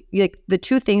agree. Like the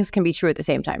two things can be true at the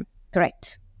same time.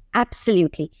 Correct.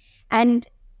 Absolutely. And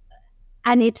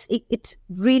it's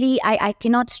really, I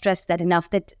cannot stress that enough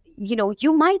that, you know,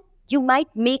 you might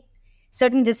make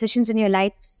certain decisions in your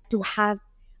life to have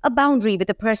a boundary with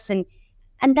a person.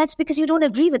 And that's because you don't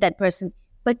agree with that person.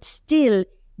 But still,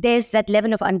 there's that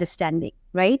level of understanding,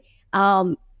 right?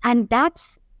 And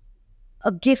that's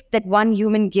a gift that one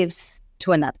human gives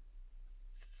to another.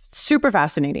 Super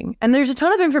fascinating. And there's a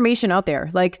ton of information out there.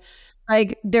 Like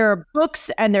there are books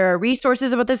and there are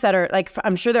resources about this that are like,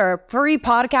 I'm sure there are free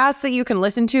podcasts that you can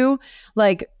listen to,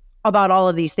 like about all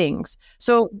of these things.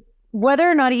 So whether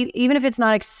or not, even if it's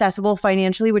not accessible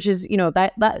financially, which is, you know,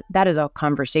 that is a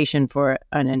conversation for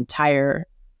an entire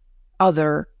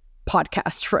other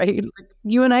podcast, right?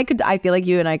 I feel like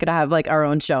you and I could have like our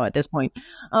own show at this point.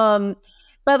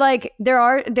 But like there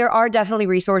are definitely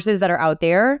resources that are out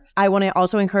there. I want to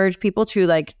also encourage people to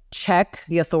like check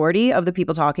the authority of the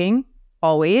people talking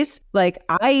always. Like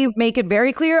I make it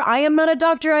very clear, I am not a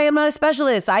doctor, I am not a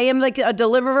specialist. I am like a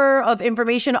deliverer of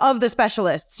information of the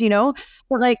specialists, you know?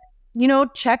 But like, you know,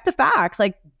 check the facts,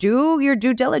 like do your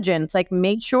due diligence, like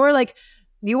make sure like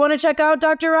you want to check out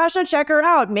Dr. Rachna, check her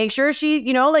out. Make sure she,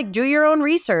 you know, like do your own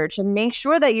research and make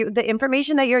sure that the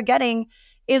information that you're getting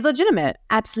is legitimate.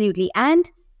 Absolutely. And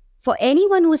for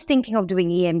anyone who's thinking of doing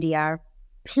EMDR,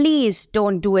 please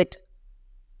don't do it.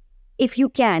 If you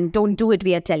can, don't do it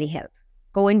via telehealth.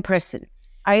 Go in person.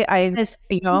 Because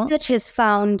research has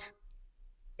found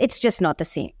it's just not the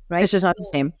same, right? It's just not the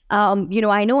same. You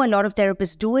know, I know a lot of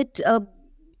therapists do it,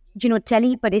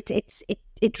 tele, but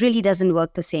it really doesn't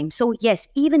work the same. So yes,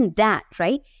 even that,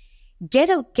 right? Get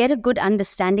a good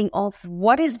understanding of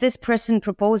what is this person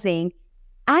proposing.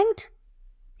 And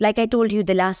like I told you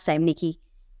the last time, Nikki,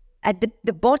 at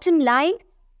the bottom line,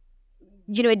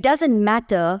 you know, it doesn't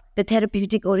matter the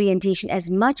therapeutic orientation as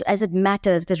much as it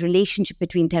matters the relationship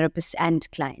between therapist and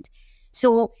client.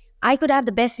 So I could have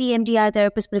the best EMDR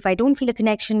therapist, but if I don't feel a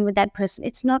connection with that person,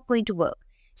 it's not going to work.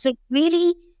 So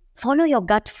really follow your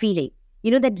gut feeling.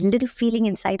 You know, that little feeling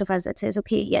inside of us that says,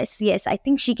 okay, yes, I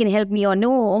think she can help me, or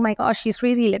no, oh my gosh, she's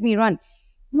crazy, let me run.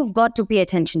 You've got to pay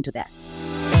attention to that.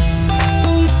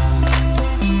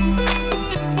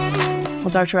 Well,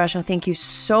 Dr. Rachna, thank you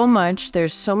so much.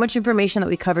 There's so much information that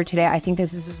we covered today. I think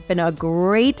this has been a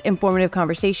great informative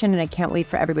conversation and I can't wait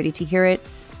for everybody to hear it.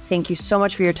 thank you so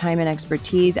much for your time and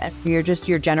expertise and for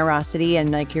your generosity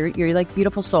and like your like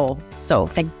beautiful soul. So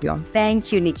thank you.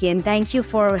 Thank you, Nikki. And thank you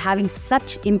for having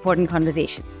such important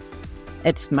conversations.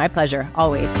 It's my pleasure,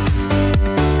 always.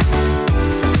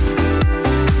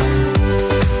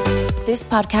 This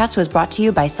podcast was brought to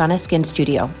you by Sana Skin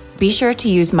Studio. Be sure to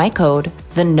use my code,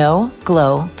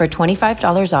 TheNoGlow, for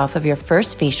 $25 off of your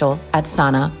first facial at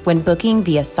Sana when booking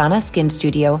via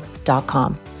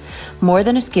sanaskinstudio.com. More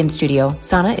than a skin studio,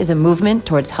 Sana is a movement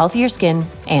towards healthier skin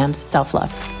and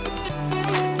self-love.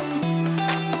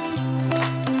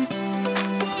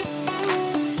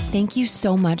 Thank you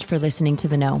so much for listening to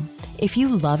The Know. If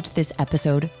you loved this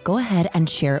episode, go ahead and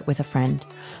share it with a friend.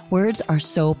 Words are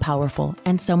so powerful,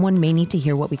 and someone may need to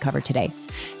hear what we covered today.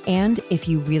 And if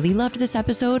you really loved this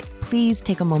episode, please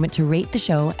take a moment to rate the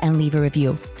show and leave a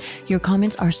review. Your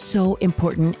comments are so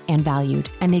important and valued,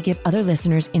 and they give other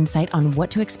listeners insight on what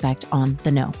to expect on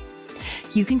The Know.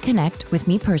 You can connect with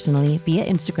me personally via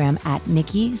Instagram at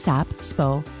Nikki Sap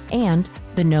Spo and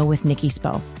The Know with Nikki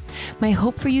Spo. My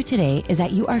hope for you today is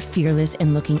that you are fearless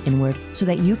in looking inward so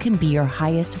that you can be your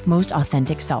highest, most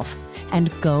authentic self and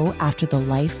go after the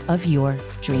life of your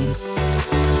dreams.